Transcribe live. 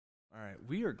right,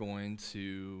 we're going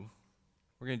to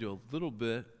do a little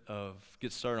bit of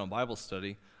get started on Bible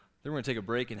study. Then we're going to take a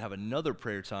break and have another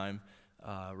prayer time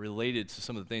related to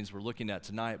some of the things we're looking at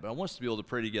tonight. But I want us to be able to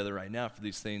pray together right now for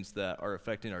these things that are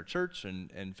affecting our church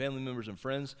and family members and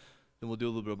friends. Then we'll do a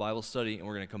little bit of Bible study, and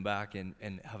we're going to come back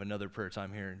and have another prayer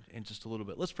time here in just a little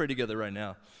bit. Let's pray together right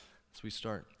now as we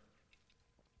start.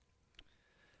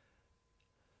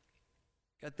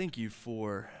 God, thank you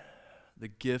for the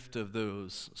gift of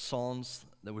those psalms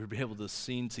that we were able to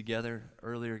sing together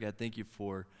earlier. God, thank you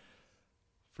for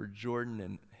Jordan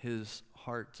and his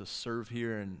heart to serve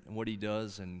here and what he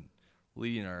does and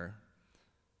leading our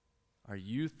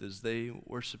youth as they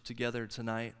worship together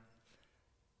tonight.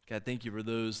 God, thank you for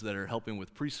those that are helping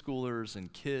with preschoolers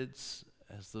and kids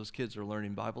as those kids are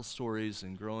learning Bible stories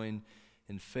and growing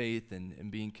in faith and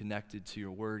being connected to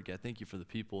your word. God, thank you for the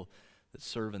people that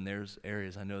serve in those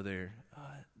areas. I know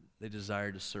they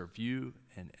desire to serve you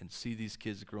and see these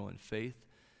kids grow in faith.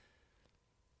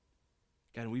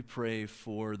 God, we pray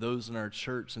for those in our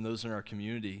church and those in our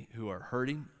community who are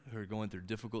hurting, who are going through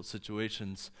difficult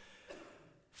situations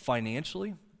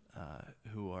financially,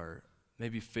 who are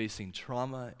maybe facing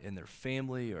trauma in their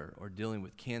family or dealing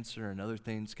with cancer and other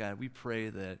things. God, we pray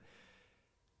that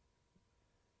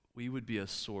we would be a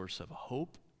source of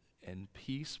hope and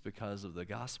peace because of the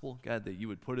gospel. God, that you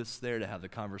would put us there to have the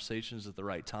conversations at the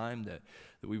right time, that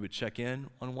we would check in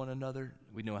on one another.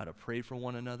 We know how to pray for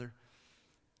one another.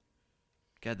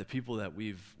 God, the people that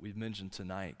we've mentioned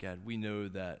tonight, God, we know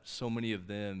that so many of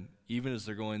them, even as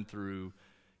they're going through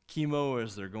chemo,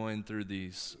 as they're going through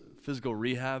these physical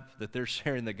rehab, that they're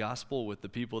sharing the gospel with the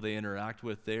people they interact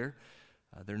with there.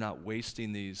 They're not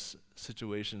wasting these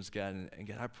situations, God. And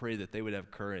God, I pray that they would have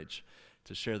courage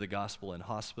to share the gospel in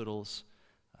hospitals,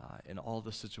 in all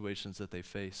the situations that they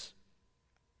face.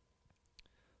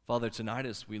 Father, tonight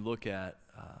as we look at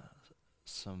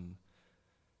some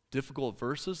difficult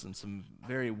verses and some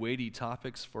very weighty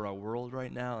topics for our world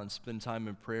right now and spend time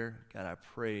in prayer, God, I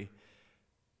pray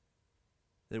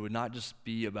that it would not just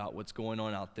be about what's going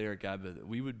on out there, God, but that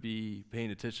we would be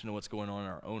paying attention to what's going on in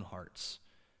our own hearts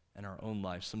and our own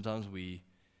lives. Sometimes we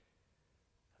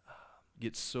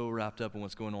get so wrapped up in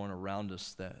what's going on around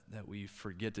us that we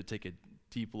forget to take a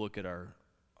deep look at our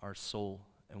soul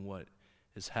and what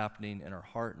is happening in our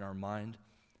heart and our mind.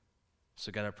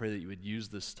 So God, I pray that you would use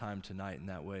this time tonight in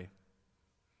that way.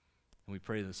 And we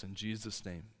pray this in Jesus'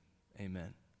 name.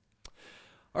 Amen.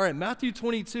 All right, Matthew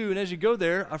 22, and as you go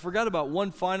there, I forgot about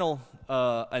one final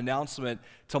announcement.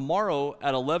 Tomorrow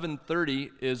at 11:30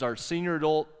 is our senior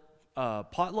adult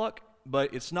potluck.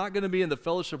 But it's not going to be in the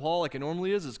fellowship hall like it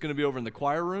normally is. It's going to be over in the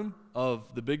choir room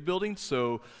of the big building.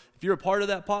 So if you're a part of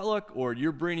that potluck or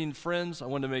you're bringing friends, I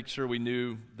wanted to make sure we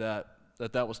knew that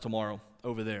was tomorrow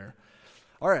over there.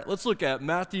 All right, let's look at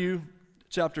Matthew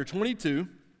chapter 22.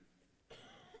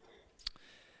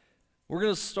 We're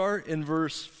going to start in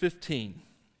verse 15.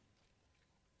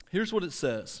 Here's what it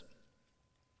says.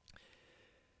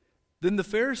 Then the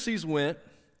Pharisees went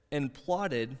and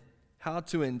plotted how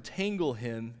to entangle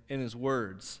him in his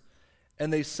words.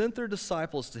 And they sent their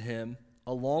disciples to him,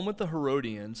 along with the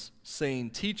Herodians, saying,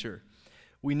 "Teacher,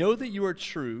 we know that you are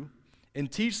true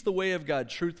and teach the way of God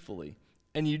truthfully,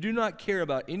 and you do not care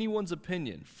about anyone's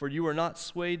opinion, for you are not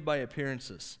swayed by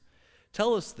appearances.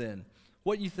 Tell us then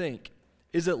what you think.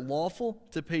 Is it lawful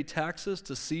to pay taxes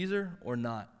to Caesar or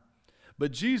not?"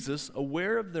 But Jesus,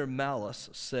 aware of their malice,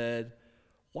 said,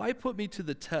 "Why put me to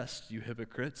the test, you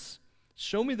hypocrites?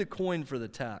 Show me the coin for the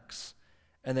tax."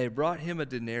 And they brought him a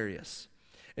denarius.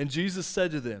 And Jesus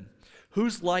said to them,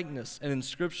 "Whose likeness and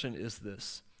inscription is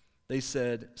this?" They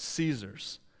said,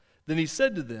 "Caesar's." Then he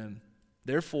said to them,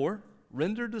 "Therefore,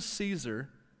 render to Caesar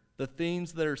the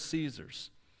things that are Caesar's,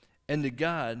 and to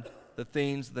God the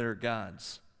things that are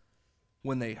God's."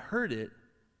 When they heard it,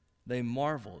 they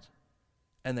marveled,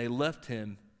 and they left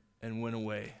him and went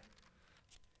away.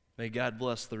 May God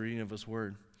bless the reading of his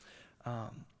word.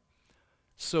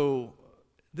 So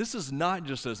this is not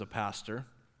just as a pastor.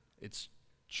 It's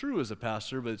true as a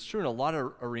pastor, but it's true in a lot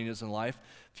of arenas in life.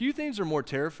 Few things are more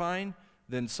terrifying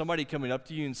than somebody coming up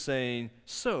to you and saying,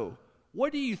 "So,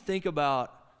 what do you think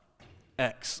about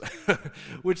X?"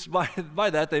 Which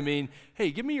by that they mean, "Hey,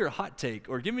 give me your hot take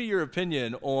or give me your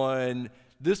opinion on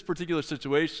this particular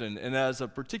situation." And as a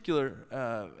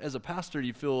pastor,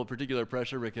 you feel a particular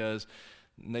pressure because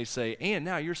they say, "And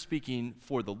now you're speaking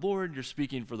for the Lord, you're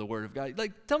speaking for the Word of God.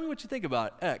 Like, tell me what you think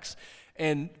about X.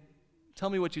 And tell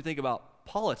me what you think about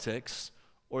politics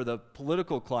or the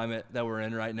political climate that we're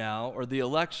in right now or the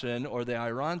election or the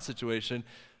Iran situation."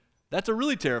 That's a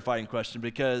really terrifying question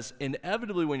because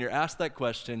inevitably when you're asked that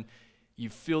question, you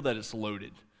feel that it's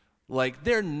loaded. like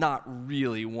they're not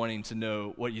really wanting to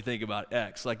know what you think about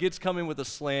X. Like it's coming with a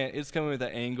slant, it's coming with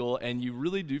an angle, and you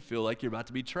really do feel like you're about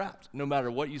to be trapped. No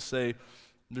matter what you say,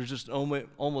 there's just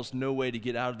almost no way to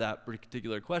get out of that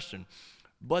particular question.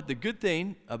 But the good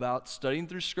thing about studying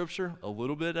through Scripture a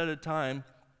little bit at a time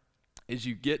is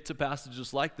you get to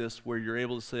passages like this where you're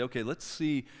able to say, okay, let's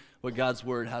see what God's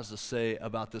Word has to say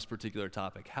about this particular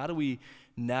topic. How do we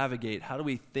navigate? How do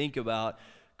we think about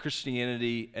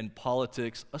Christianity and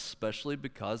politics, especially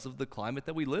because of the climate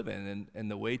that we live in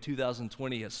and the way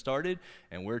 2020 has started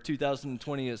and where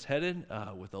 2020 is headed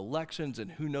with elections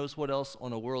and who knows what else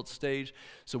on a world stage.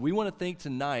 So we want to think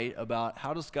tonight about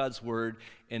how does God's Word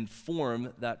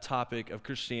inform that topic of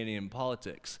Christianity and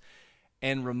politics.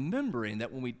 And remembering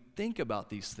that when we think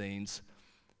about these things,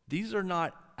 these are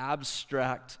not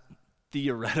abstract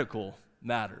theoretical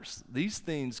matters. These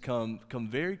things come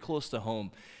very close to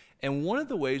home. And one of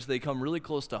the ways they come really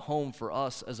close to home for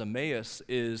us as Emmaus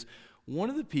is one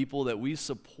of the people that we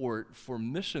support for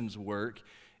missions work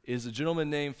is a gentleman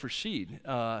named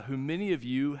Farshid, who many of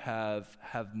you have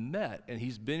met. And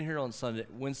he's been here on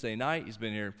Wednesday night. He's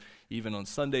been here even on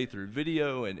Sunday through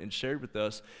video and shared with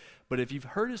us. But if you've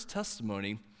heard his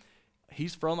testimony,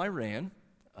 he's from Iran.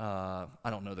 I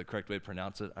don't know the correct way to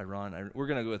pronounce it, Iran. We're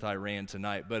going to go with Iran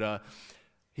tonight. But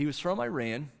he was from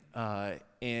Iran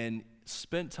and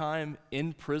spent time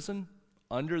in prison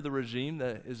under the regime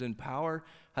that is in power,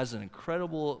 has an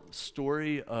incredible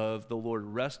story of the Lord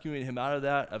rescuing him out of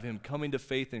that, of him coming to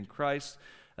faith in Christ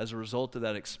as a result of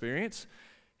that experience.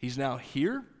 He's now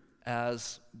here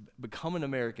as become an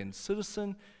American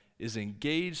citizen, is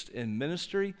engaged in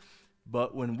ministry,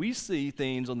 but when we see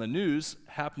things on the news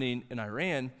happening in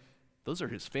Iran, those are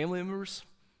his family members,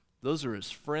 those are his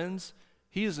friends.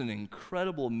 He is an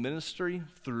incredible ministry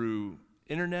through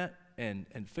internet and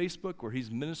Facebook, where he's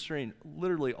ministering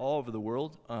literally all over the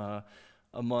world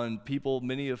among people,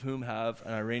 many of whom have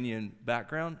an Iranian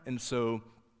background. And so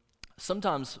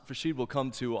sometimes Farshid will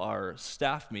come to our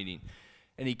staff meeting,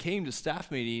 and he came to staff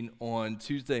meeting on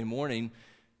Tuesday morning,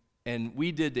 and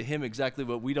we did to him exactly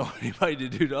what we don't want anybody to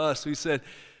do to us. We said,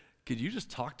 could you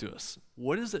just talk to us?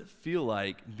 What does it feel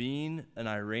like being an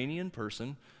Iranian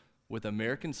person with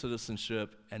American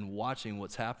citizenship and watching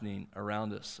what's happening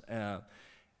around us?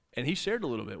 And he shared a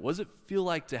little bit. What does it feel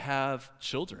like to have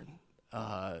children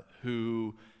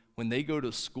who, when they go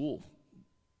to school,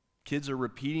 kids are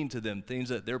repeating to them things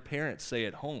that their parents say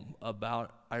at home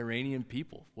about Iranian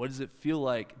people? What does it feel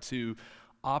like to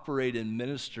operate in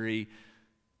ministry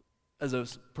as a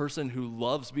person who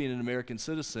loves being an American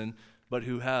citizen, but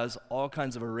who has all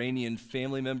kinds of Iranian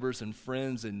family members and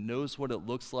friends and knows what it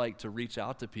looks like to reach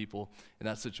out to people in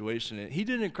that situation? And he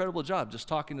did an incredible job just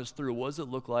talking us through what does it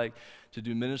look like to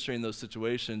do ministry in those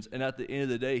situations. And at the end of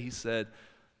the day, he said,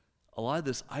 a lot of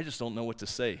this, I just don't know what to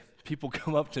say. People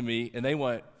come up to me and they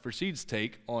want Farshid's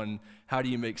take on how do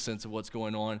you make sense of what's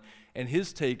going on. And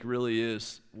his take really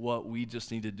is what we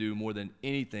just need to do more than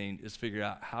anything is figure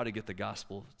out how to get the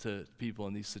gospel to people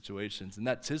in these situations. And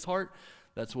that's his heart.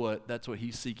 That's what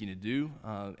he's seeking to do,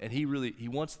 and he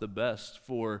wants the best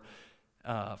for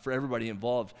everybody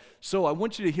involved. So I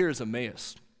want you to hear as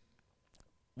Emmaus,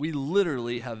 we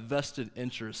literally have vested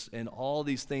interest in all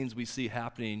these things we see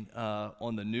happening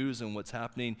on the news and what's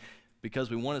happening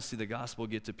because we want to see the gospel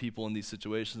get to people in these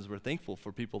situations. We're thankful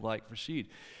for people like Farshid.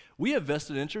 We have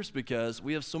vested interest because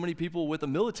we have so many people with a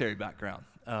military background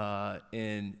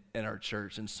in our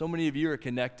church, and so many of you are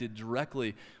connected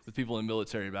directly with people in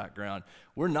military background.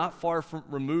 We're not far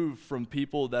removed from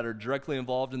people that are directly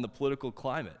involved in the political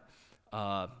climate.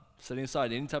 Setting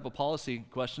aside any type of policy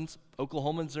questions,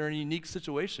 Oklahomans are in a unique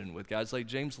situation with guys like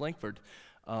James Lankford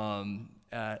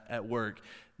at work.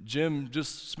 Jim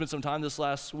just spent some time this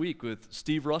last week with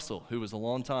Steve Russell, who was a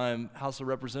longtime House of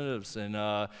Representatives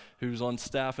and who's on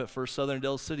staff at First Southern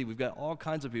Del City. We've got all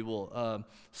kinds of people.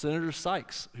 Senator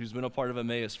Sykes, who's been a part of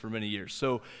Emmaus for many years.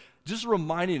 So just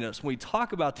reminding us, when we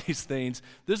talk about these things,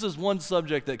 this is one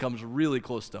subject that comes really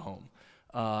close to home.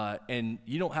 And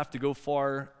you don't have to go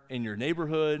far in your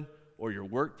neighborhood or your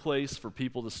workplace for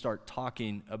people to start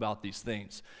talking about these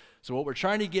things. So what we're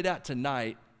trying to get at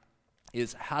tonight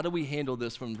is how do we handle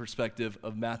this from the perspective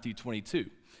of Matthew 22,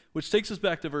 which takes us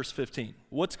back to verse 15.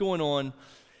 What's going on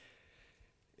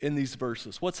in these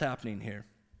verses? What's happening here?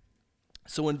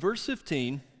 So in verse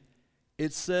 15,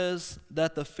 it says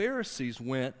that the Pharisees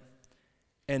went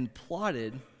and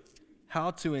plotted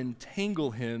how to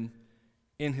entangle him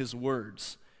in his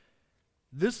words.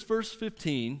 This verse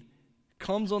 15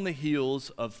 comes on the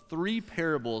heels of 3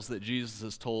 parables that Jesus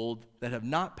has told that have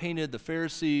not painted the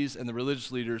Pharisees and the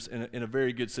religious leaders in a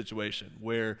very good situation,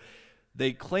 where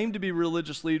They claim to be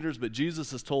religious leaders, but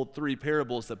Jesus has told 3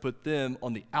 parables that put them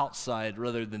on the outside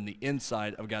rather than the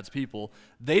inside of God's people.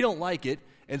 They don't like it,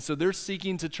 and so they're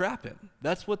seeking to trap him.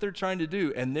 That's what they're trying to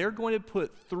do, and they're going to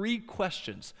put 3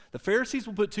 questions. The Pharisees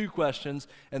will put 2 questions,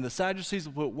 and the Sadducees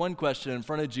will put 1 question in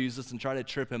front of Jesus and try to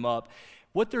trip him up.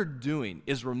 What they're doing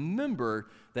is, remember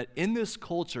that in this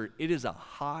culture, it is a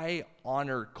high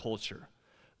honor culture.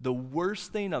 The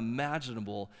worst thing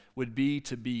imaginable would be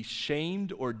to be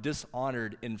shamed or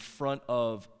dishonored in front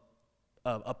of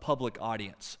a public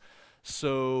audience.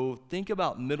 So think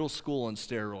about middle school on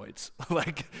steroids.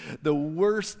 Like, the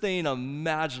worst thing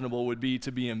imaginable would be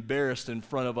to be embarrassed in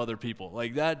front of other people.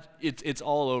 Like that, it's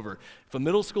all over. If a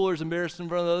middle schooler is embarrassed in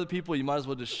front of other people, you might as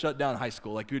well just shut down high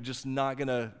school. Like, you're just not going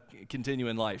to continue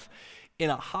in life. In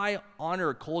a high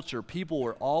honor culture, people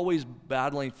were always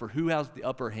battling for who has the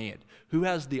upper hand, who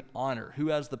has the honor, who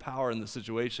has the power in the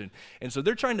situation. And so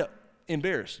they're trying to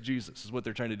embarrass Jesus is what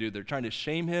they're trying to do. They're trying to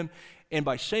shame him, and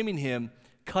by shaming him,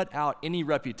 cut out any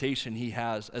reputation he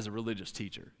has as a religious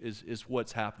teacher is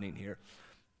what's happening here.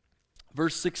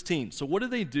 Verse 16. So what do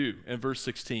they do in verse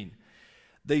 16?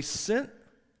 They sent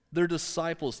their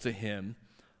disciples to him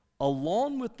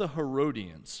along with the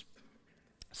Herodians,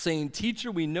 saying,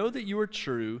 "Teacher, we know that you are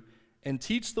true and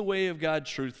teach the way of God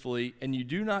truthfully, and you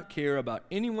do not care about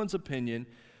anyone's opinion,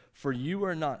 for you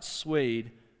are not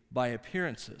swayed by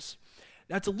appearances."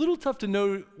 Now, it's a little tough to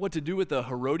know what to do with the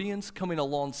Herodians coming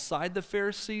alongside the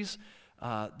Pharisees.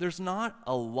 There's not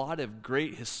a lot of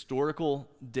great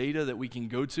historical data that we can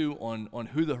go to on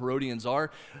who the Herodians are,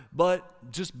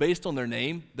 but just based on their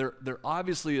name, they're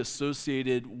obviously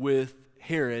associated with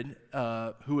Herod,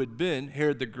 who had been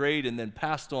Herod the Great and then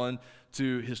passed on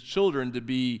to his children to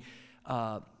be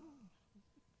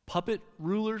puppet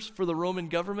rulers for the Roman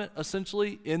government,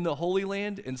 essentially, in the Holy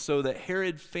Land. And so the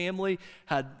Herod family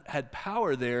had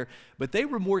power there, but they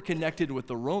were more connected with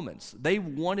the Romans. They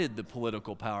wanted the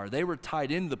political power. They were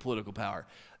tied into the political power.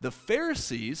 The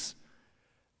Pharisees,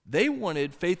 they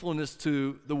wanted faithfulness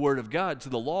to the Word of God, to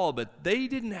the law, but they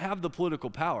didn't have the political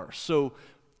power. So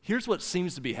here's what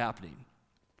seems to be happening.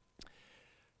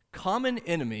 Common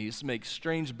enemies make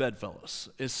strange bedfellows.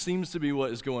 It seems to be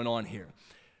what is going on here.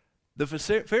 The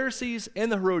Pharisees and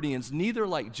the Herodians neither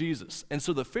like Jesus. And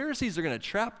so the Pharisees are going to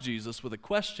trap Jesus with a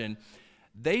question.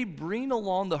 They bring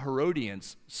along the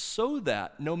Herodians so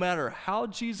that no matter how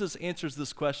Jesus answers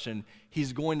this question,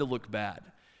 he's going to look bad.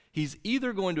 He's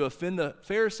either going to offend the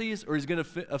Pharisees or he's going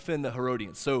to offend the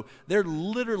Herodians. So they're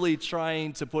literally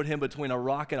trying to put him between a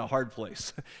rock and a hard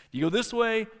place. You go this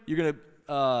way, you're going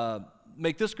to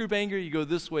make this group angry. You go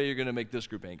this way, you're going to make this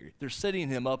group angry. They're setting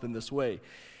him up in this way.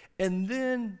 And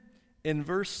then in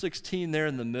verse 16 there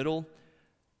in the middle,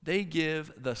 they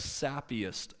give the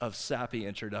sappiest of sappy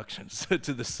introductions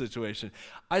to this situation.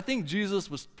 I think Jesus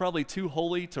was probably too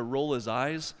holy to roll his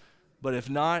eyes, but if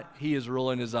not, he is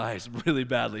rolling his eyes really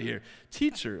badly here.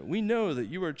 "Teacher, we know that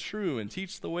you are true and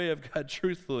teach the way of God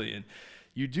truthfully, and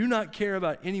you do not care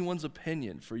about anyone's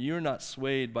opinion, for you are not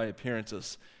swayed by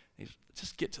appearances."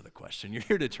 Just get to the question. You're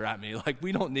here to trap me. Like,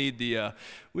 we don't need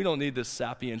this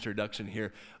sappy introduction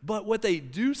here. But what they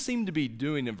do seem to be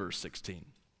doing in verse 16,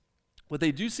 what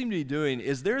they do seem to be doing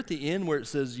is there at the end where it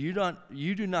says, you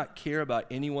do not care about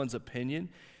anyone's opinion,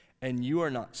 and you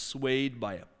are not swayed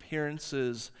by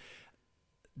appearances.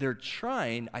 They're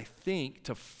trying, I think,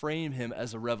 to frame him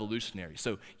as a revolutionary.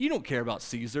 So you don't care about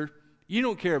Caesar. You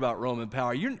don't care about Roman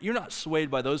power. You're not swayed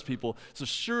by those people, so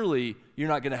surely you're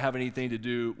not going to have anything to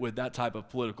do with that type of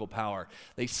political power.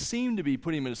 They seem to be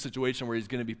putting him in a situation where he's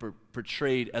going to be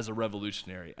portrayed as a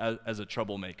revolutionary, as a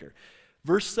troublemaker.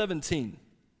 Verse 17,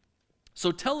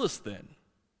 "So tell us then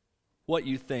what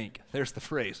you think." There's the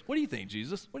phrase. What do you think,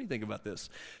 Jesus? What do you think about this?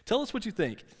 Tell us what you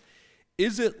think.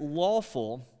 "Is it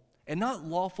lawful," and not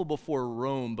lawful before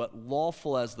Rome, but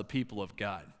lawful as the people of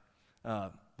God?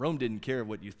 Rome didn't care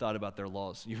what you thought about their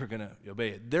laws. You were going to obey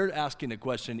it. They're asking the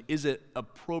question, is it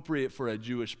appropriate for a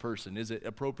Jewish person? Is it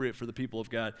appropriate for the people of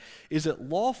God? Is it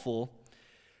lawful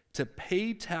to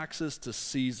pay taxes to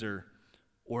Caesar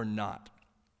or not?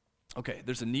 Okay,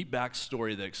 there's a neat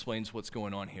backstory that explains what's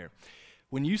going on here.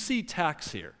 When you see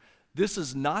tax here, this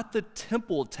is not the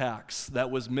temple tax that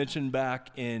was mentioned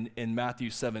back in Matthew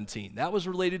 17. That was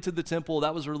related to the temple.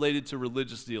 That was related to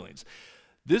religious dealings.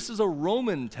 This is a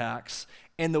Roman tax,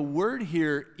 and the word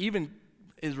here even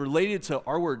is related to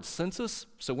our word census.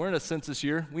 So we're in a census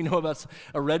year. We know about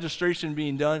a registration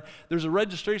being done. There's a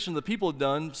registration the people have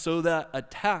done so that a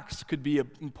tax could be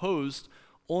imposed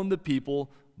on the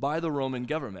people by the Roman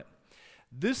government.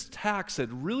 This tax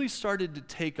had really started to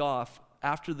take off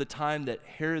after the time that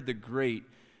Herod the Great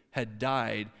had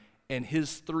died, and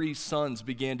his 3 sons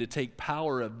began to take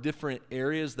power of different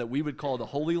areas that we would call the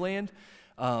Holy Land.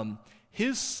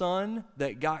 His son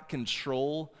that got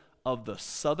control of the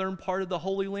southern part of the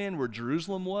Holy Land where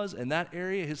Jerusalem was, in that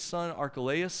area, his son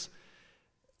Archelaus,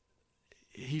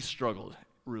 he struggled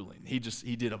ruling. He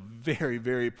did a very,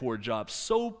 very poor job,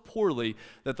 so poorly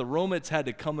that the Romans had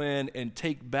to come in and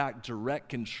take back direct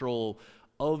control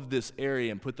of this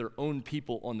area and put their own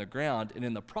people on the ground, and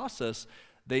in the process,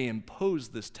 they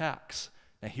imposed this tax.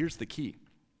 Now here's the key.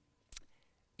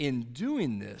 In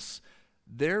doing this,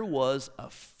 there was a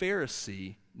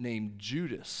Pharisee named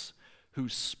Judas who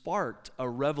sparked a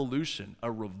revolution,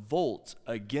 a revolt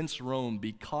against Rome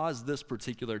because this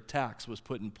particular tax was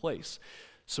put in place.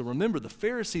 So remember, the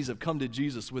Pharisees have come to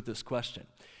Jesus with this question.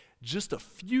 Just a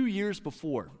few years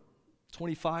before,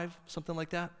 25, something like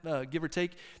that, give or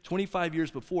take, 25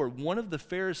 years before, one of the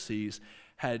Pharisees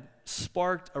had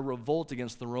sparked a revolt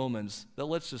against the Romans that,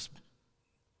 let's just,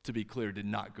 to be clear, did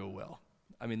not go well.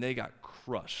 I mean, they got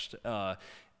crushed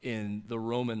in the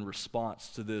Roman response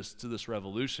to this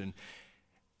revolution.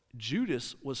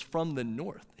 Judas was from the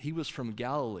north. He was from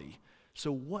Galilee.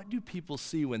 So what do people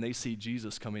see when they see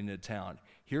Jesus coming into town?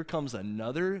 Here comes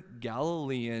another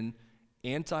Galilean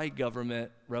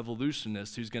anti-government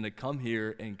revolutionist who's going to come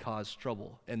here and cause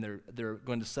trouble. And they're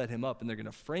going to set him up, and they're going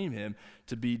to frame him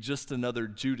to be just another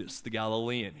Judas, the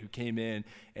Galilean, who came in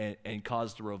and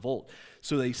caused a revolt.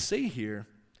 So they say here,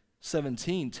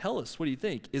 17, tell us, what do you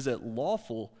think? Is it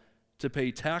lawful to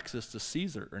pay taxes to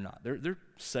Caesar or not? They're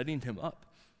setting him up.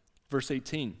 Verse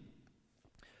 18,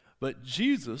 but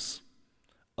Jesus,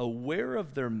 aware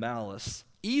of their malice,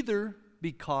 either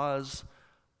because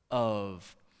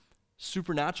of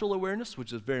supernatural awareness,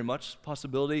 which is very much a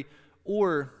possibility,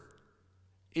 or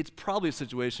it's probably a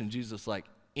situation Jesus, like,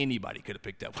 anybody could have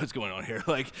picked up what's going on here.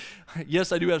 Like,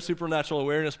 yes, I do have supernatural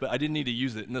awareness, but I didn't need to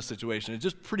use it in this situation. It's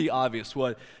just pretty obvious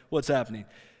what's happening.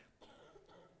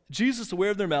 Jesus,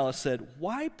 aware of their malice, said,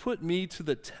 why put me to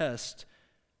the test,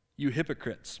 you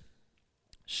hypocrites?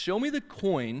 Show me the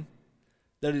coin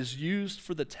that is used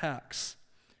for the tax.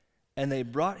 And they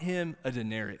brought him a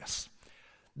denarius.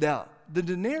 Now, the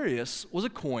denarius was a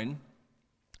coin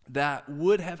that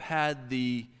would have had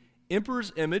the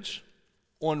emperor's image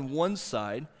on one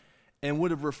side and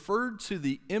would have referred to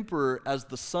the emperor as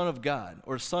the son of God,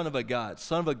 or son of a god,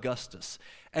 son of Augustus.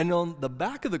 And on the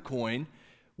back of the coin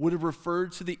would have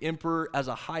referred to the emperor as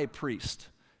a high priest.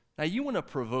 Now, you want to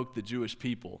provoke the Jewish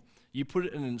people. You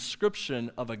put an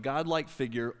inscription of a godlike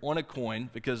figure on a coin,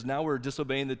 because now we're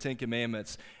disobeying the 10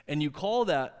 Commandments, and you call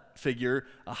that figure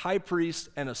a high priest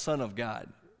and a son of God.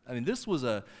 I mean, this was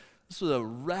a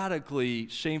radically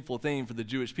shameful thing for the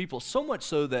Jewish people, so much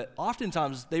so that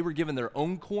oftentimes they were given their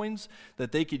own coins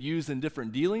that they could use in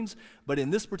different dealings, but in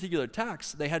this particular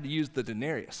tax, they had to use the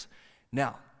denarius.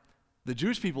 Now, the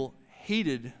Jewish people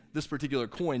hated this particular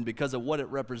coin because of what it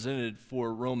represented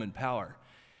for Roman power.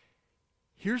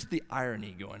 Here's the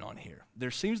irony going on here.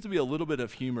 There seems to be a little bit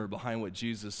of humor behind what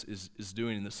Jesus is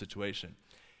doing in this situation.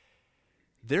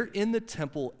 They're in the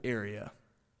temple area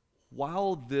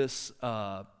while this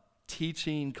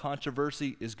teaching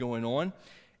controversy is going on,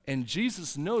 and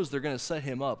Jesus knows they're going to set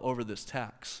him up over this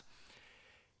tax.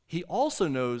 He also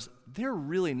knows they're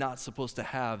really not supposed to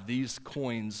have these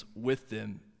coins with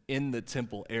them in the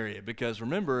temple area, because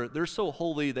remember, they're so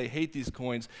holy, they hate these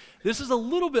coins. This is a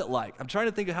little bit like, I'm trying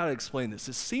to think of how to explain this.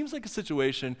 It seems like a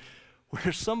situation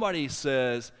where somebody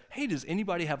says, hey, does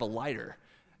anybody have a lighter?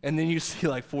 And then you see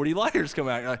like 40 lighters come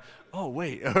out. You're like, oh,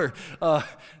 wait. Or does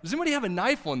anybody have a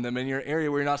knife on them in your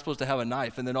area where you're not supposed to have a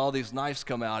knife? And then all these knives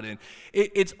come out. And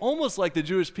it's almost like the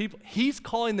Jewish people, he's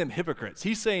calling them hypocrites.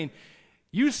 He's saying,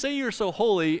 you say you're so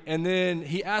holy, and then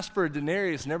he asked for a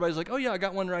denarius, and everybody's like, oh, yeah, I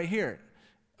got one right here.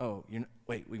 Oh,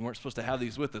 wait, we weren't supposed to have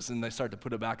these with us, and they start to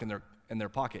put it back in their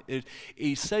pocket.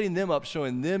 He's setting them up,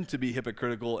 showing them to be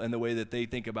hypocritical in the way that they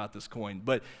think about this coin.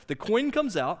 But the coin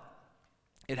comes out.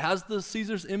 It has the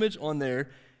Caesar's image on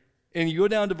there, and you go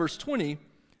down to verse 20.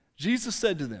 Jesus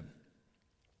said to them,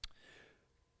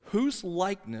 whose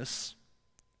likeness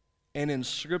and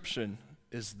inscription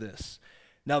is this?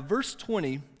 Now, verse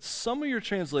 20, some of your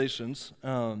translations,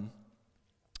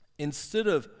 instead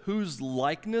of whose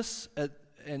likeness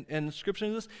and inscription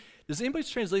is this, does anybody's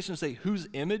translation say whose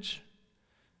image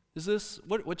is this?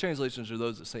 What translations are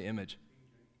those that say image?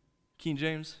 King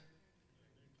James?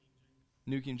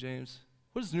 New King James?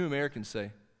 What does New American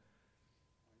say?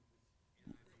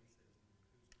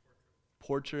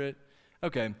 Portrait.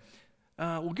 Okay.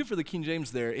 Well, good for the King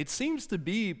James there. It seems to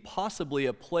be possibly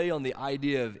a play on the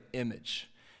idea of image.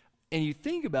 And you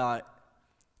think about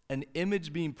an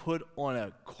image being put on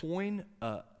a coin,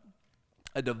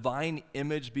 a divine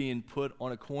image being put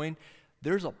on a coin,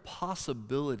 there's a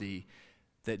possibility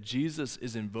that Jesus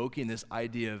is invoking this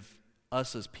idea of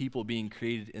us as people being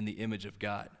created in the image of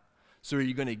God. So are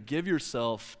you going to give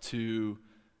yourself to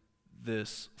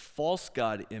this false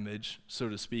God image, so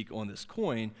to speak, on this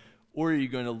coin, or are you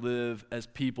going to live as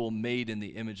people made in the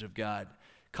image of God?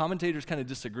 Commentators kind of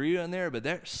disagree on there, but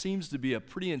there seems to be a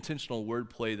pretty intentional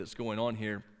wordplay that's going on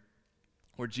here,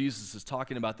 where Jesus is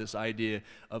talking about this idea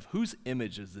of whose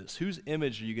image is this? Whose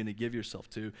image are you going to give yourself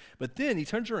to? But then he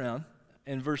turns around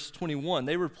in verse 21.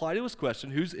 They replied to his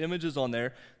question, whose image is on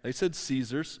there? They said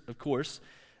Caesar's, of course.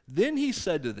 Then he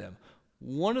said to them,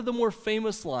 one of the more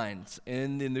famous lines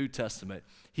in the New Testament.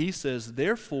 He says,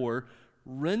 therefore,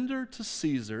 render to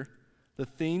Caesar the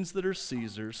things that are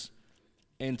Caesar's,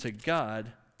 and to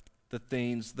God the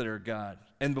things that are God.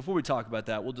 And before we talk about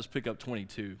that, we'll just pick up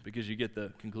 22, because you get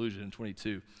the conclusion in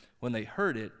 22. When they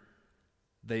heard it,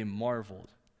 they marveled,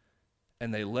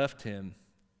 and they left him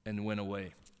and went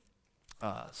away.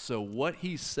 So what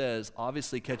he says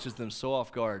obviously catches them so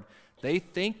off guard. They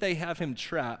think they have him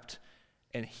trapped,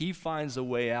 and he finds a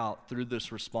way out through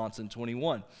this response in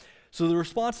 21. So the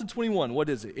response in 21, what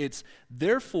is it? It's,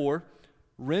 therefore,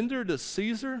 render to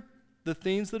Caesar the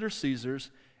things that are Caesar's,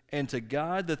 and to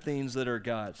God the things that are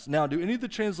God's. Now, do any of the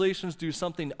translations do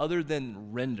something other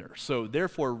than render? So,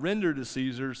 therefore, render to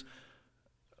Caesar's,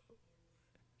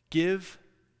 give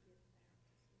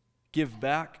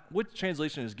back. What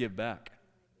translation is give back?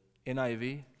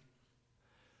 NIV?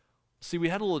 See, we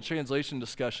had a little translation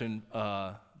discussion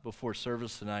before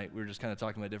service tonight. We were just kind of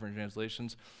talking about different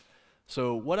translations.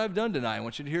 So what I've done tonight, I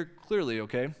want you to hear clearly,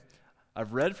 okay?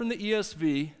 I've read from the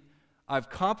ESV, I've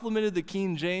complimented the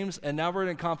King James, and now we're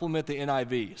going to compliment the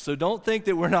NIV. So don't think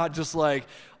that we're not just like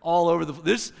all over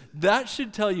the that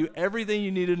should tell you everything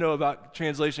you need to know about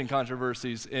translation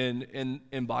controversies in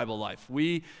Bible life.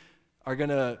 We are going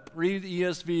to read the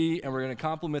ESV, and we're going to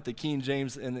compliment the King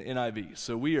James and the NIV.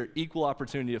 So we are equal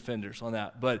opportunity offenders on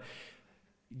that. But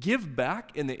give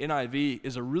back in the NIV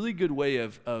is a really good way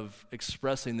of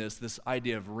expressing this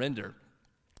idea of render.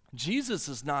 Jesus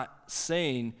is not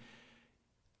saying,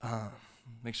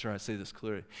 make sure I say this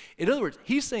clearly. In other words,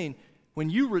 he's saying, when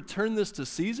you return this to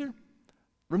Caesar,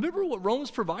 remember what Rome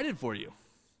has provided for you.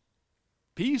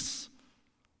 Peace,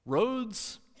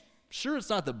 roads. Sure, it's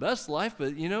not the best life,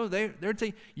 but they're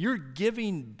saying you're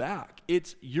giving back.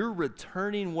 You're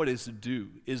returning what is due,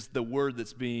 is the word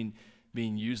that's being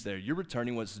used there. You're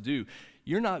returning what's due.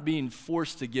 You're not being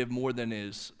forced to give more than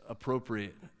is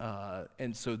appropriate.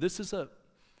 And so this is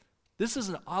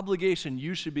an obligation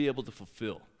you should be able to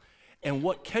fulfill. And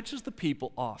what catches the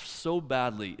people off so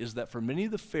badly is that for many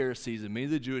of the Pharisees and many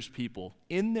of the Jewish people,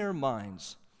 in their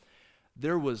minds,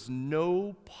 there was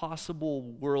no possible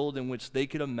world in which they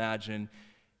could imagine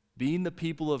being the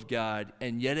people of God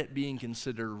and yet it being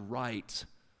considered right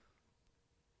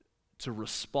to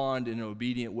respond in an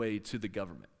obedient way to the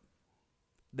government.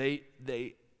 They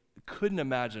couldn't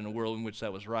imagine a world in which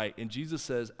that was right. And Jesus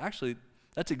says, actually,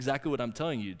 that's exactly what I'm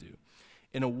telling you to do.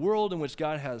 In a world in which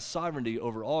God has sovereignty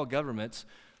over all governments,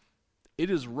 it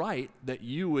is right that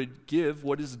you would give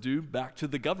what is due back to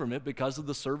the government because of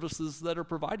the services that are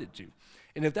provided to you.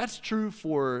 And if that's true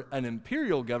for an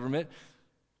imperial government,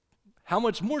 how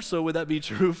much more so would that be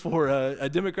true for a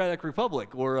democratic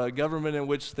republic or a government in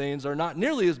which things are not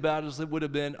nearly as bad as it would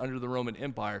have been under the Roman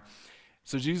Empire?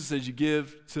 So Jesus says you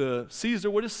give to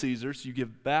Caesar what is Caesar's, you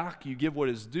give back, you give what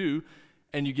is due,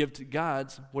 and you give to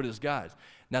God's what is God's.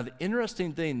 Now, the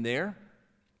interesting thing there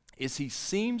is he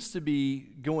seems to be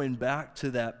going back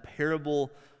to that parable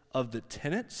of the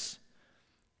tenants.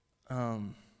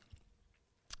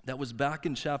 That was back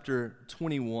in chapter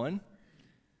 21.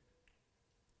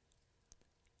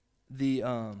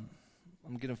 I'm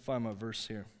going to find my verse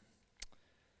here.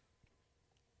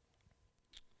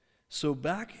 So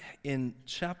back in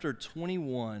chapter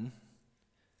 21,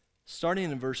 starting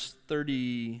in verse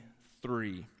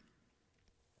 33,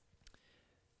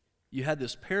 you had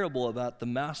this parable about the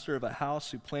master of a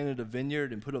house who planted a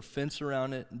vineyard and put a fence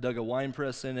around it, and dug a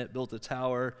winepress in it, built a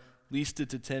tower, leased it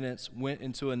to tenants, went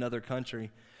into another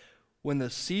country. When the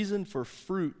season for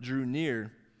fruit drew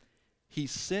near, he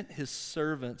sent his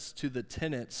servants to the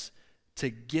tenants to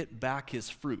get back his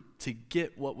fruit, to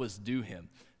get what was due him.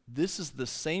 This is the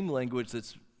same language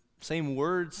same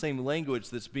word, same language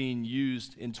that's being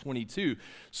used in 22.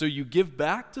 So you give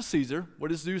back to Caesar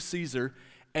what is due Caesar,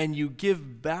 and you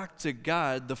give back to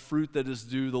God the fruit that is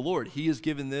due the Lord. He has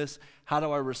given this. How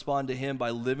do I respond to him?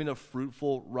 By living a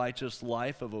fruitful, righteous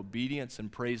life of obedience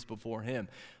and praise before him.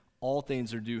 All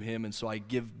things are due him, and so I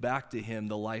give back to him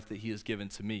the life that he has given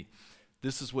to me.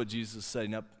 This is what Jesus is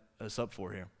setting up us up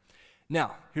for here.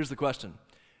 Now, here's the question.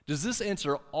 Does this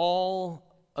answer all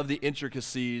of the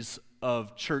intricacies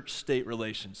of church-state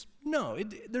relations? No,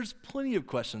 there's plenty of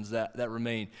questions that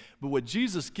remain. But what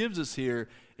Jesus gives us here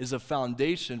is a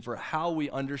foundation for how we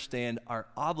understand our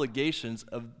obligations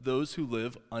of those who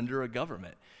live under a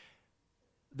government.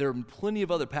 There are plenty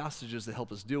of other passages that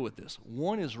help us deal with this.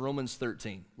 One is Romans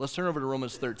 13. Let's turn over to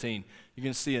Romans 13. You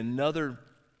can see another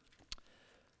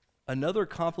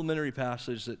complementary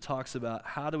passage that talks about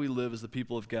how do we live as the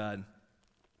people of God.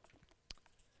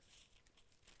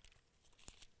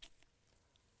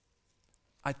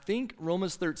 I think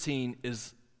Romans 13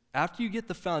 is, after you get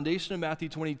the foundation of Matthew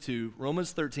 22,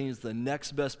 Romans 13 is the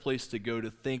next best place to go to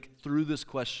think through this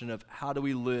question of how do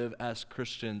we live as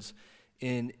Christians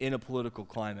in a political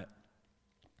climate.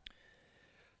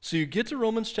 So you get to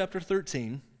Romans chapter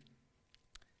 13,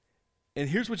 and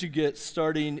here's what you get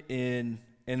starting in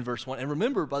verse 1. And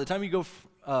remember, by the time you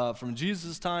go from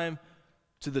Jesus' time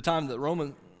to the time that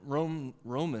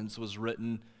Romans was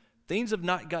written, things have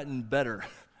not gotten better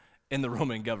in the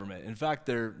Roman government. In fact,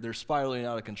 they're spiraling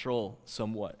out of control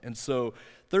somewhat. And so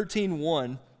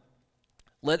 13:1,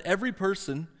 let every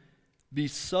person be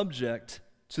subject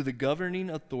to the governing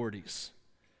authorities,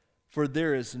 for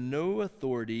there is no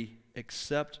authority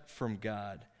except from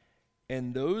God,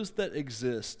 and those that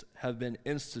exist have been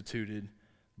instituted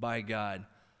by God.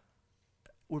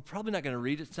 We're probably not going to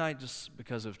read it tonight just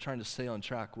because of trying to stay on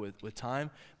track with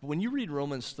time, but when you read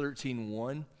Romans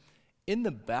 13:1, in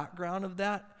the background of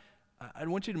that, I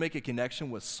want you to make a connection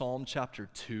with Psalm chapter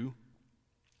 2.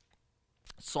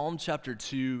 Psalm chapter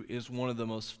 2 is one of the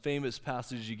most famous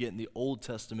passages you get in the Old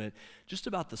Testament, just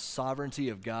about the sovereignty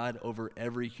of God over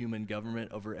every human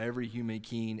government, over every human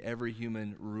king, every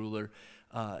human ruler.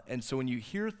 And so when you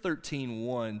hear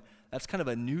 13:1, that's kind of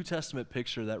a New Testament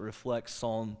picture that reflects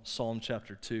Psalm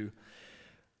chapter 2.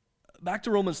 Back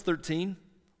to Romans 13,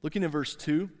 looking at verse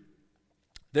 2.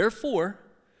 Therefore,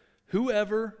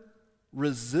 whoever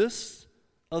resists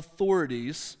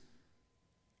authorities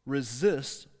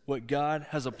resists what God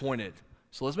has appointed.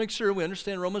 So let's make sure we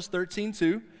understand Romans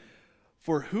 13:2.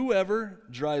 For whoever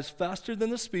drives faster than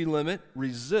the speed limit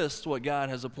resists what God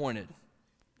has appointed.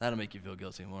 That'll make you feel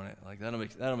guilty, won't it? Like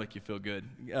that'll make you feel good.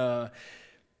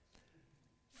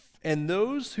 And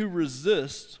those who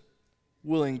resist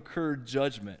will incur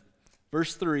judgment.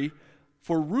 Verse 3,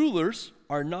 for rulers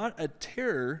are not a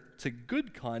terror to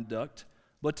good conduct,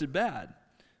 but to bad.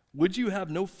 Would you have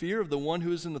no fear of the one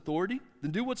who is in authority?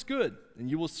 Then do what's good, and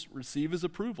you will receive his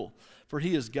approval, for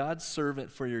he is God's servant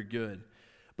for your good.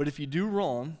 But if you do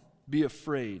wrong, be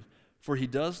afraid, for he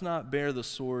does not bear the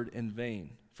sword in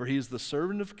vain. For he is the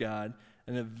servant of God,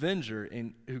 an avenger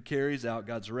who carries out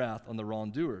God's wrath on the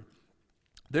wrongdoer.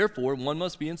 Therefore, one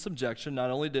must be in subjection,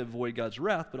 not only to avoid God's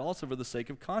wrath, but also for the sake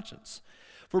of conscience.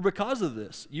 For because of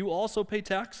this, you also pay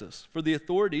taxes, for the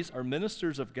authorities are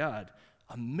ministers of God.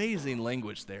 Amazing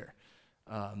language there.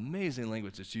 Amazing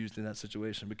language that's used in that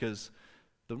situation, because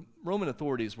the Roman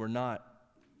authorities were not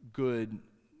good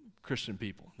Christian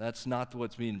people. That's not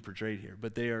what's being portrayed here.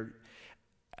 But they are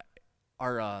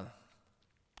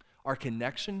our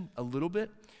connection a little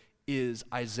bit is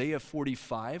Isaiah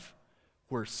 45,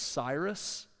 where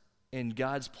Cyrus in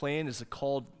God's plan is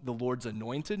called the Lord's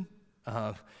anointed.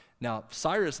 Now,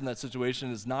 Cyrus in that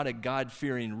situation is not a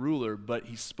God-fearing ruler, but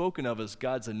he's spoken of as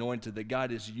God's anointed, that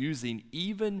God is using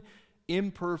even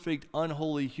imperfect,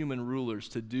 unholy human rulers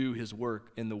to do his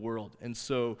work in the world. And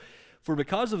so, for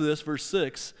because of this, verse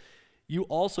 6, you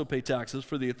also pay taxes,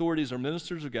 for the authorities are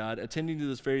ministers of God, attending to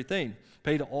this very thing.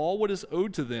 Pay to all what is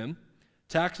owed to them,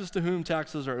 taxes to whom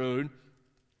taxes are owed,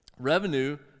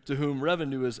 revenue to whom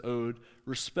revenue is owed,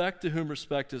 respect to whom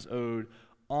respect is owed,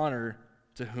 honor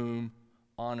to whom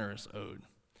honor is owed.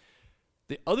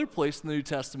 The other place in the New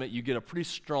Testament you get a pretty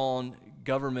strong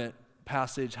government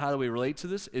passage, how do we relate to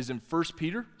this, is in 1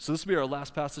 Peter. So this will be our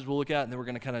last passage we'll look at, and then we're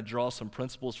going to kind of draw some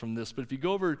principles from this. But if you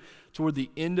go over toward the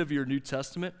end of your New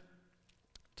Testament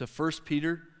to 1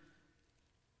 Peter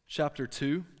chapter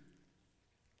 2,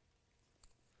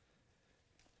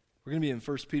 we're going to be in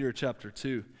 1 Peter chapter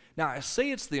 2. Now, I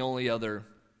say it's the only other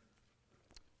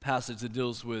passage that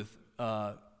deals with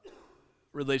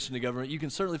relation to government. You can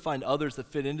certainly find others that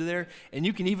fit into there, and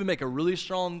you can even make a really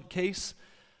strong case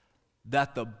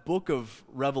that the book of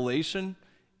Revelation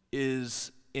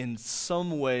is in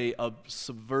some way a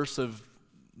subversive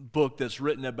book that's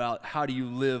written about how do you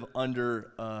live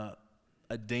under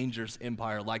a dangerous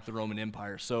empire like the Roman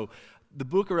Empire. So the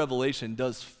book of Revelation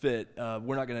does fit.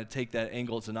 We're not going to take that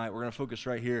angle tonight. We're going to focus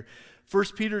right here. 1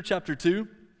 Peter chapter 2.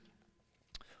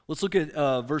 Let's look at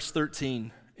verse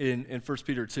 13 in 1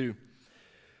 Peter 2.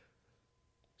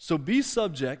 So be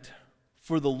subject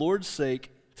for the Lord's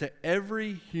sake to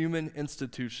every human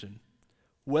institution,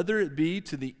 whether it be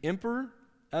to the emperor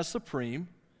as supreme,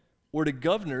 or to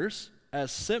governors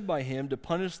as sent by him to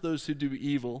punish those who do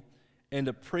evil and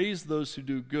to praise those who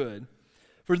do good.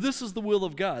 For this is the will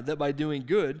of God, that by doing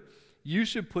good you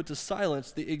should put to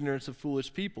silence the ignorance of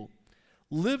foolish people.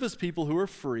 Live as people who are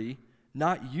free,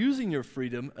 not using your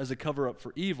freedom as a cover-up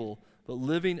for evil, but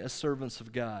living as servants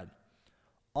of God.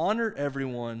 Honor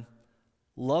everyone,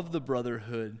 love the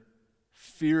brotherhood,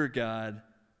 fear God,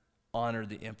 honor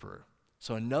the emperor.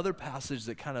 So another passage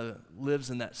that kind of lives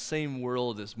in that same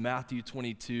world as Matthew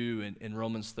 22 and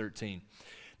Romans 13.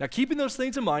 Now, keeping those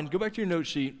things in mind, go back to your note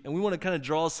sheet, and we want to kind of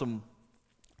draw some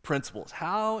principles.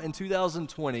 How in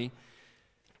 2020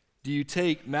 do you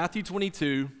take Matthew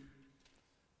 22,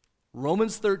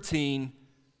 Romans 13,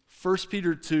 1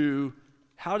 Peter 2,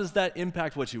 how does that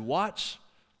impact what you watch,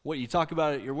 what you talk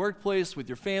about at your workplace, with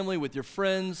your family, with your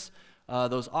friends,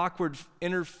 those awkward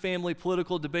inter-family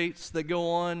political debates that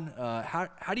go on?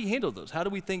 How do you handle those? How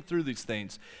do we think through these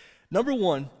things? Number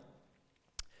one,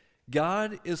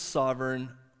 God is sovereign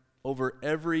over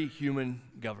every human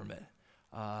government.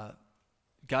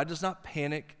 God does not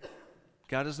panic.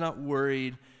 God is not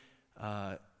worried.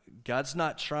 God's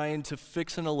not trying to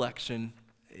fix an election.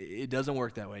 It doesn't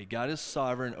work that way. God is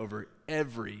sovereign over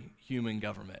every human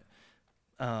government.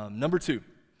 Number two,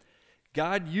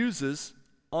 God uses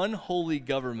unholy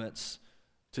governments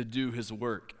to do his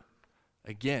work.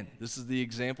 Again, this is the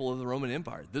example of the Roman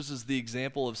Empire. This is the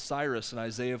example of Cyrus in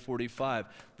Isaiah 45.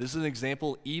 This is an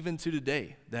example even to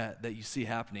today that you see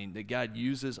happening, that God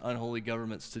uses unholy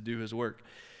governments to do his work.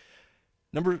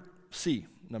 Number C,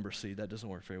 that doesn't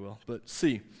work very well, but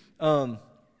C.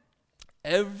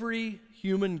 Every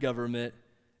human government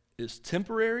is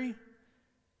temporary,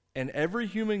 and every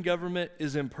human government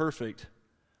is imperfect,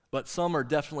 but some are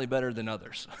definitely better than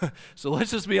others. So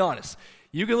let's just be honest.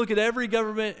 You can look at every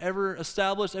government ever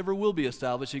established, ever will be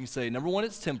established. You can say, number one,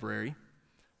 it's temporary.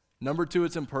 Number two,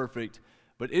 it's imperfect.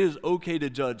 But it is okay to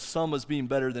judge some as being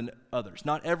better than others.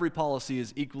 Not every policy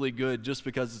is equally good just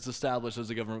because it's established as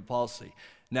a government policy.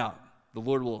 Now, the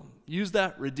Lord will use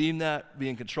that, redeem that, be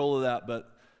in control of that, but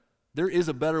there is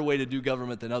a better way to do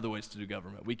government than other ways to do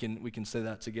government. We can say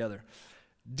that together.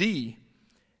 D,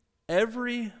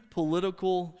 every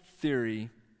political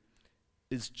theory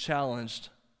is challenged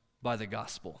by the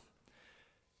gospel.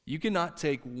 You cannot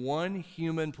take one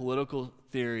human political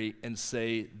theory and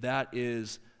say that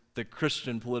is the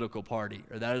Christian political party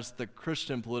or that is the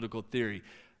Christian political theory.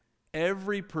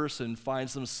 Every person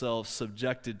finds themselves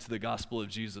subjected to the gospel of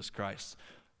Jesus Christ.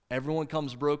 Everyone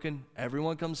comes broken,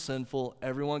 everyone comes sinful,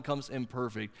 everyone comes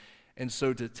imperfect. And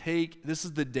so this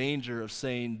is the danger of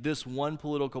saying this one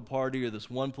political party or this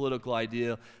one political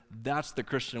idea, that's the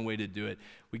Christian way to do it.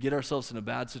 We get ourselves in a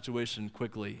bad situation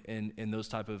quickly in those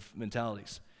type of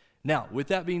mentalities. Now, with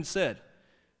that being said,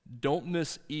 don't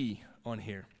miss E on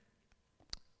here.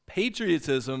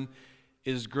 Patriotism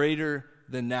is greater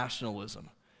than nationalism.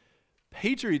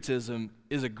 Patriotism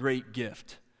is a great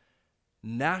gift.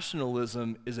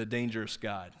 Nationalism is a dangerous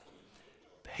god.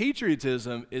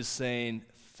 Patriotism is saying,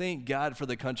 thank God for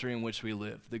the country in which we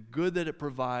live, the good that it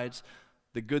provides,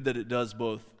 the good that it does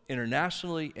both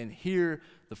internationally and here,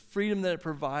 the freedom that it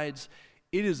provides.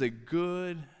 It is a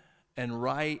good and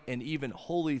right and even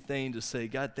holy thing to say,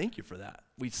 God, thank you for that.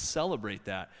 We celebrate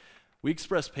that. We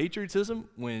express patriotism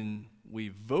when we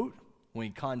vote, when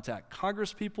you contact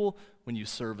Congress people, when you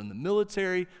serve in the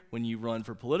military, when you run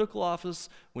for political office,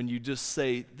 when you just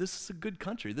say, this is a good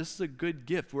country, this is a good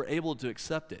gift, we're able to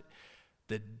accept it.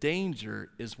 The danger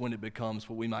is when it becomes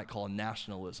what we might call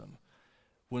nationalism,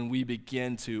 when we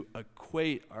begin to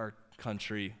equate our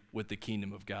country with the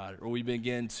kingdom of God, or we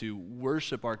begin to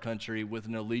worship our country with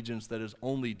an allegiance that is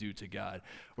only due to God,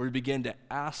 or we begin to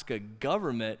ask a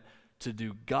government to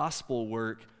do gospel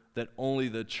work that only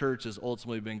the church has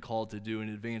ultimately been called to do in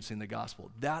advancing the gospel.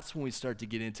 That's when we start to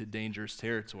get into dangerous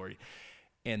territory.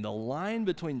 And the line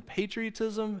between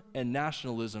patriotism and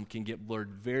nationalism can get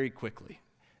blurred very quickly.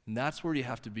 And that's where you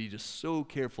have to be just so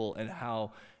careful in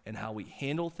how we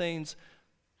handle things.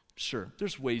 Sure,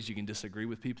 there's ways you can disagree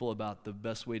with people about the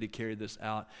best way to carry this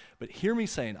out. But hear me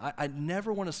saying, I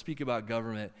never want to speak about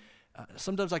government.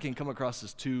 Sometimes I can come across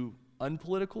as too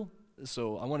unpolitical,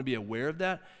 so I want to be aware of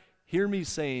that. Hear me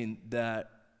saying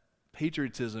that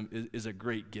patriotism is a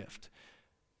great gift.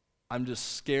 I'm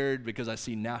just scared because I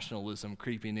see nationalism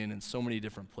creeping in so many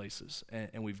different places,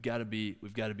 and we've got to be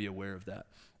aware of that.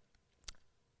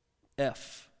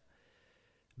 F,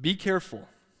 be careful,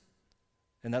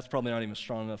 and that's probably not even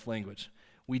strong enough language.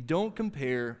 We don't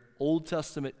compare Old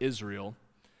Testament Israel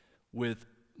with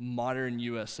modern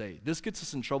USA. This gets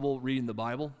us in trouble reading the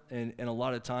Bible, and a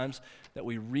lot of times that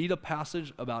we read a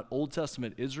passage about Old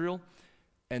Testament Israel,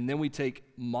 and then we take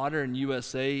modern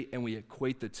USA and we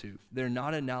equate the two. They're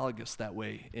not analogous that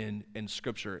way in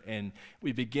Scripture, and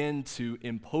we begin to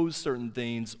impose certain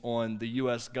things on the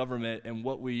U.S. government and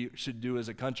what we should do as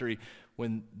a country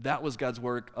when that was God's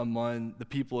work among the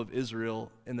people of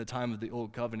Israel in the time of the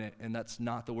Old Covenant, and that's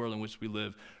not the world in which we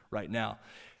live right now.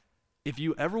 If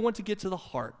you ever want to get to the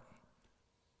heart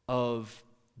of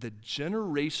the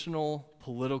generational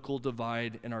political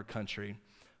divide in our country,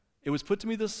 it was put to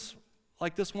me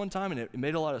like this one time, and it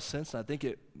made a lot of sense, and I think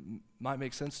it might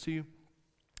make sense to you.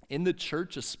 In the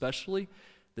church especially,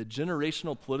 the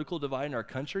generational political divide in our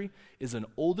country is an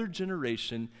older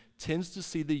generation tends to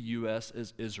see the U.S.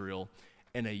 as Israel,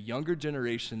 and a younger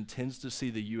generation tends to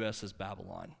see the U.S. as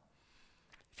Babylon.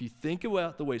 If you think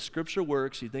about the way Scripture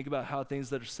works, you think about how things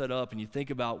that are set up, and you think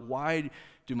about why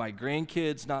do my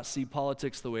grandkids not see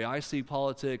politics the way I see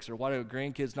politics, or why do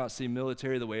grandkids not see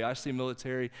military the way I see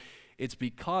military, it's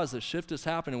because a shift has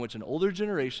happened in which an older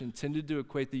generation tended to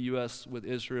equate the U.S. with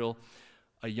Israel.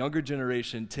 A younger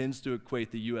generation tends to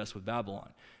equate the U.S. with Babylon.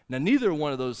 Now, neither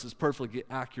one of those is perfectly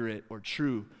accurate or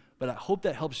true, but I hope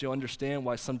that helps you understand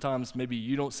why sometimes maybe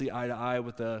you don't see eye to eye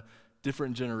with a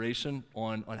different generation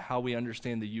on how we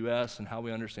understand the U.S. and how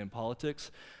we understand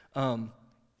politics.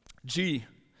 G,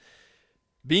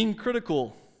 being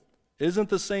critical isn't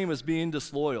the same as being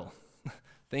disloyal.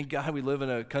 Thank God we live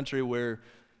in a country where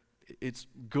it's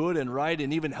good and right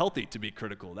and even healthy to be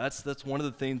critical. That's one of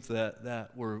the things that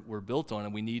we're built on,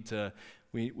 and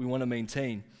we want to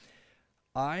maintain.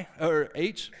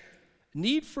 H,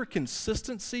 need for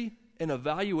consistency in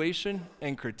evaluation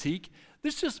and critique.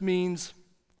 This just means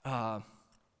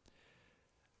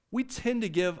we tend to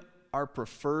give our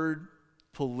preferred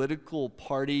political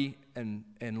party and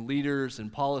leaders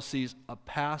and policies a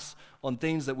pass on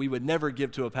things that we would never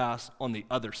give to a pass on the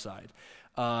other side.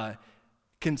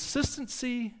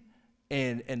 Consistency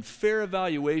and fair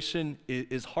evaluation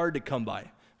is hard to come by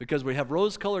because we have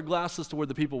rose-colored glasses toward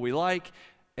the people we like,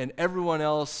 and everyone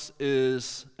else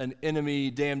is an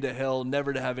enemy, damned to hell,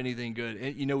 never to have anything good.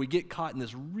 And, we get caught in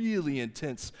this really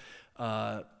intense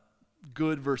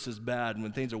good versus bad,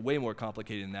 when things are way more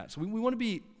complicated than that. So we want to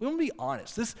be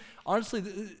honest. This honestly,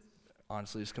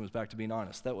 this comes back to being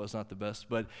honest. That was not the best,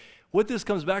 but what this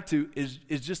comes back to is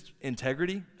just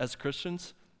integrity as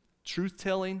Christians.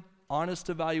 Truth-telling, honest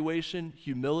evaluation,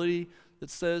 humility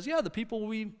that says, yeah, the people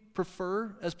we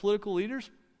prefer as political leaders,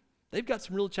 they've got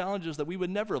some real challenges that we would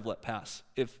never have let pass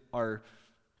if our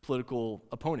political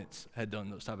opponents had done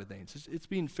those type of things. It's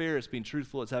being fair, it's being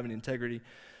truthful, it's having integrity.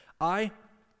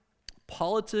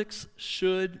 Politics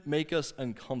should make us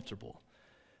uncomfortable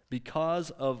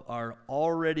because of our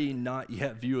already not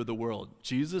yet view of the world.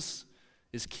 Jesus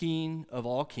is king of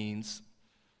all kings.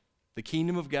 The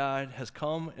kingdom of God has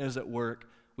come and is at work.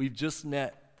 We've just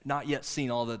not yet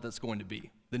seen all that's going to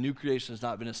be. The new creation has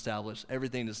not been established.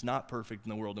 Everything is not perfect in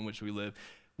the world in which we live.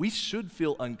 We should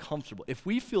feel uncomfortable. If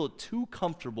we feel too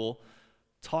comfortable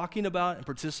talking about and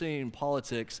participating in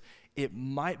politics, it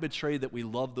might betray that we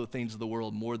love the things of the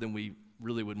world more than we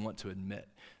really would want to admit,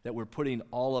 that we're putting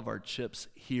all of our chips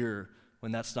here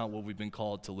when that's not what we've been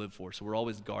called to live for. So we're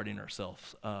always guarding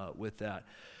ourselves with that.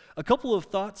 A couple of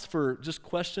thoughts for just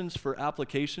questions for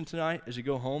application tonight as you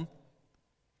go home.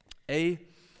 A,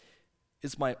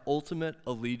 is my ultimate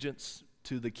allegiance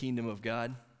to the kingdom of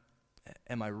God?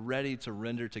 Am I ready to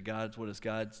render to God what is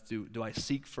God's? Do I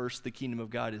seek first the kingdom of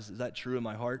God? Is that true in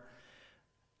my heart?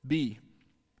 B,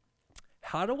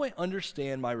 how do I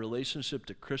understand my relationship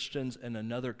to Christians in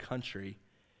another country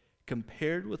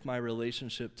compared with my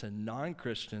relationship to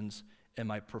non-Christians and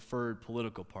my preferred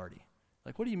political party?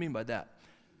 Like, what do you mean by that?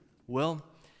 Well,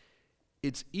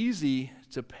 it's easy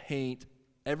to paint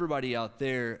everybody out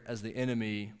there as the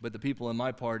enemy, but the people in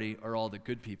my party are all the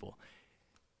good people.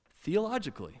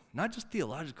 Theologically, not just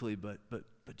theologically, but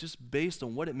just based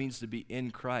on what it means to be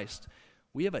in Christ,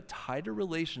 we have a tighter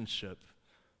relationship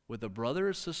with a brother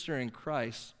or sister in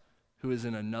Christ who is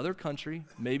in another country,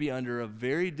 maybe under a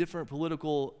very different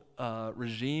political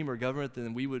regime or government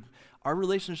than we would. Our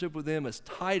relationship with them is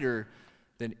tighter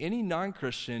than any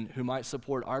non-Christian who might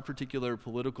support our particular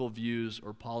political views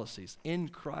or policies. In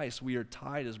Christ, we are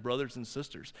tied as brothers and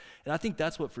sisters. And I think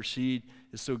that's what Farshid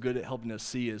is so good at helping us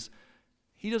see is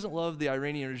he doesn't love the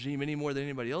Iranian regime any more than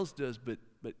anybody else does, but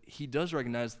he does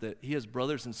recognize that he has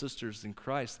brothers and sisters in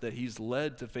Christ, that he's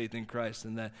led to faith in Christ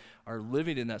and that are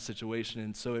living in that situation.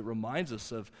 And so it reminds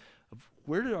us of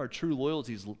where do our true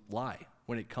loyalties lie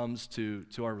when it comes to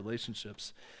our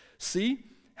relationships. C,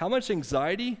 How much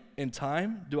anxiety and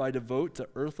time do I devote to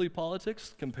earthly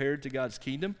politics compared to God's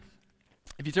kingdom?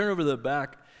 If you turn over to the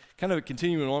back, kind of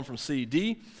continuing on from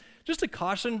CD, just a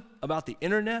caution about the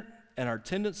internet and our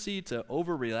tendency to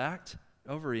overreact.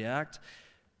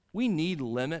 We need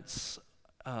limits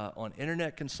on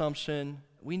internet consumption.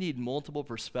 We need multiple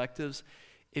perspectives.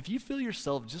 If you feel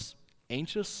yourself just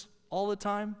anxious all the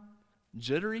time,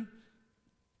 jittery,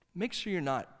 make sure you're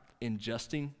not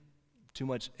ingesting too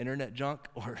much internet junk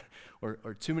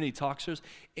or too many talk shows.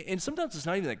 And sometimes it's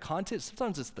not even the content,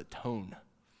 sometimes it's the tone.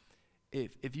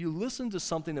 If you listen to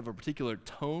something of a particular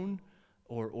tone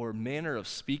or manner of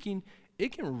speaking,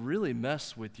 it can really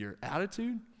mess with your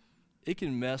attitude. It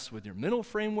can mess with your mental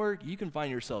framework. You can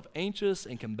find yourself anxious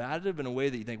and combative in a way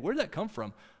that you think, where did that come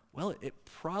from? Well, it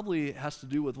probably has to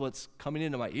do with what's coming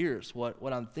into my ears, what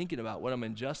I'm thinking about, what I'm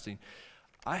ingesting.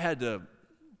 I'm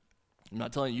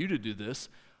not telling you to do this,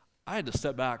 I had to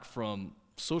step back from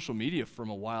social media for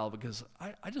a while because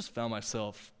I just found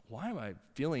myself, why am I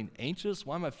feeling anxious?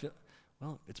 Well,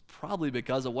 it's probably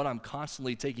because of what I'm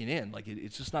constantly taking in. Like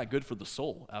it's just not good for the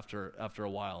soul after a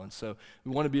while. And so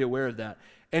we want to be aware of that.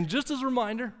 And just as a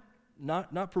reminder,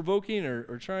 not provoking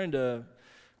or trying to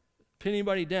pin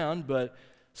anybody down, but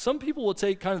some people will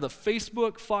take kind of the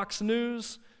Facebook, Fox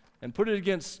News, and put it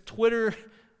against Twitter,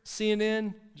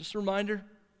 CNN. Just a reminder,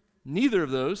 neither of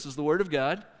those is the Word of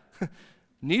God.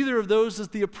 Neither of those is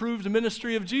the approved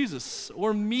ministry of Jesus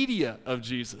or media of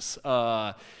Jesus.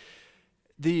 Among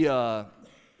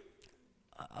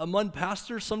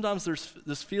pastors, sometimes there's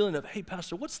this feeling of, hey,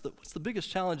 pastor, what's the biggest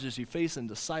challenges you face in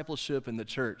discipleship in the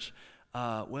church?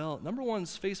 Well, number one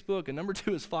is Facebook, and number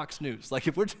two is Fox News. Like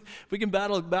if we can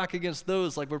battle back against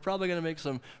those, like we're probably going to make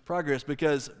some progress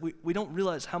because we don't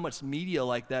realize how much media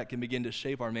like that can begin to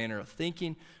shape our manner of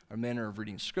thinking, our manner of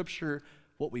reading Scripture,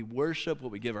 what we worship,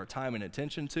 what we give our time and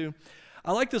attention to.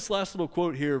 I like this last little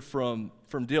quote here from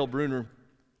Dale Bruner.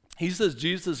 He says,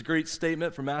 Jesus' great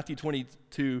statement from Matthew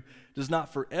 22 does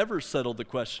not forever settle the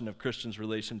question of Christians'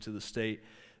 relation to the state,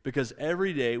 because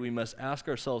every day we must ask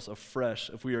ourselves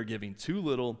afresh if we are giving too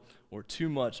little or too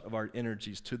much of our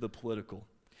energies to the political.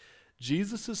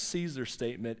 Jesus' Caesar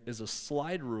statement is a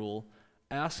slide rule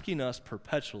asking us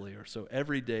perpetually, or so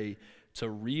every day, to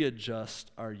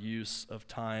readjust our use of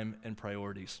time and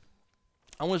priorities.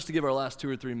 I want us to give our last 2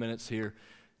 or 3 minutes here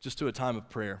just to a time of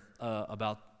prayer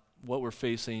about what we're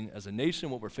facing as a nation,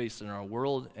 what we're facing in our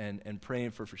world, and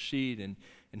praying for Rashid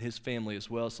and his family as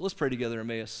well. So let's pray together,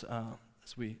 Emmaus,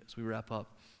 as we wrap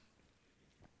up.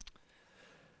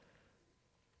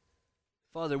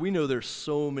 Father, we know there's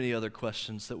so many other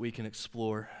questions that we can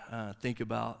explore, think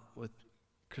about with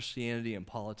Christianity and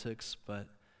politics, but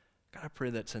God, I pray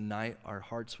that tonight our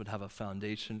hearts would have a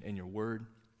foundation in your word.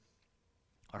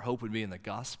 Our hope would be in the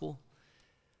gospel.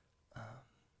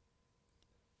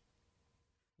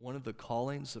 One of the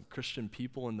callings of Christian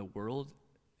people in the world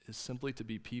is simply to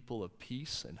be people of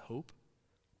peace and hope.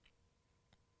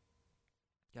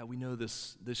 Yeah, we know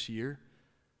this year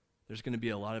there's going to be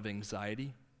a lot of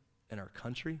anxiety in our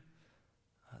country.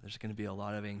 There's going to be a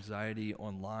lot of anxiety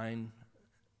online.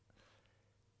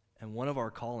 And one of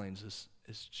our callings is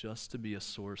just to be a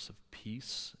source of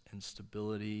peace and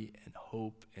stability and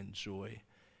hope and joy.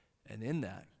 And in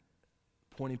that,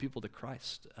 pointing people to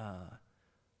Christ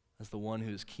as the one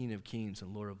who is King of Kings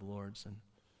and Lord of Lords. And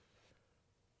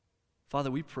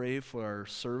Father, we pray for our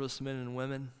servicemen and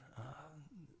women,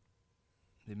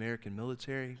 the American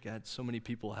military. God, so many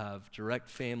people have direct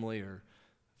family or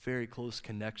very close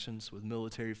connections with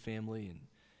military family. And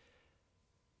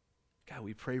God,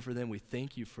 we pray for them. We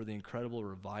thank you for the incredible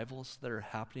revivals that are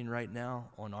happening right now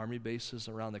on Army bases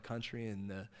around the country and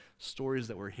the stories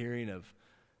that we're hearing of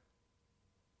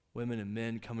women and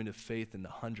men coming to faith in the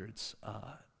hundreds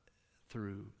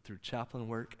through chaplain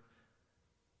work.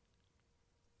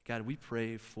 God, we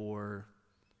pray for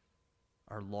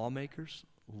our lawmakers,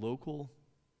 local,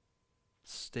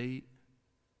 state,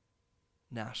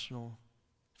 national,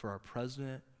 for our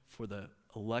president, for the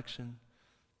election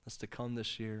that's to come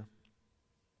this year.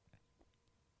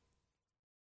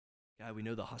 God, we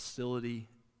know the hostility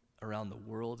around the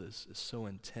world is so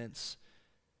intense.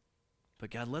 But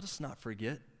God, let us not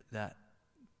forget that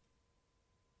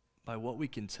by what we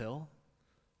can tell,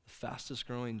 the fastest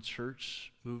growing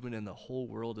church movement in the whole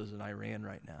world is in Iran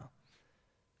right now.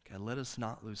 God, let us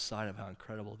not lose sight of how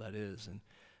incredible that is. And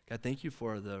God, thank you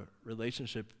for the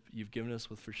relationship you've given us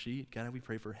with Rashid. God, we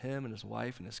pray for him and his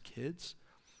wife and his kids.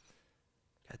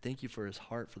 God, thank you for his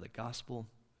heart for the gospel.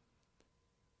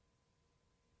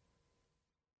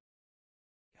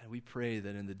 God, we pray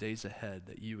that in the days ahead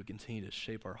that you would continue to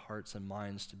shape our hearts and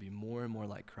minds to be more and more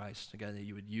like Christ. God, that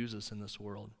you would use us in this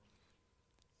world.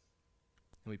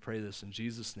 And we pray this in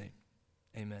Jesus' name.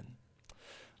 Amen.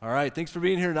 All right, thanks for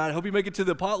being here tonight. I hope you make it to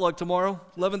the potluck tomorrow,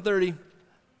 11:30.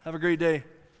 Have a great day.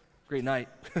 Great night.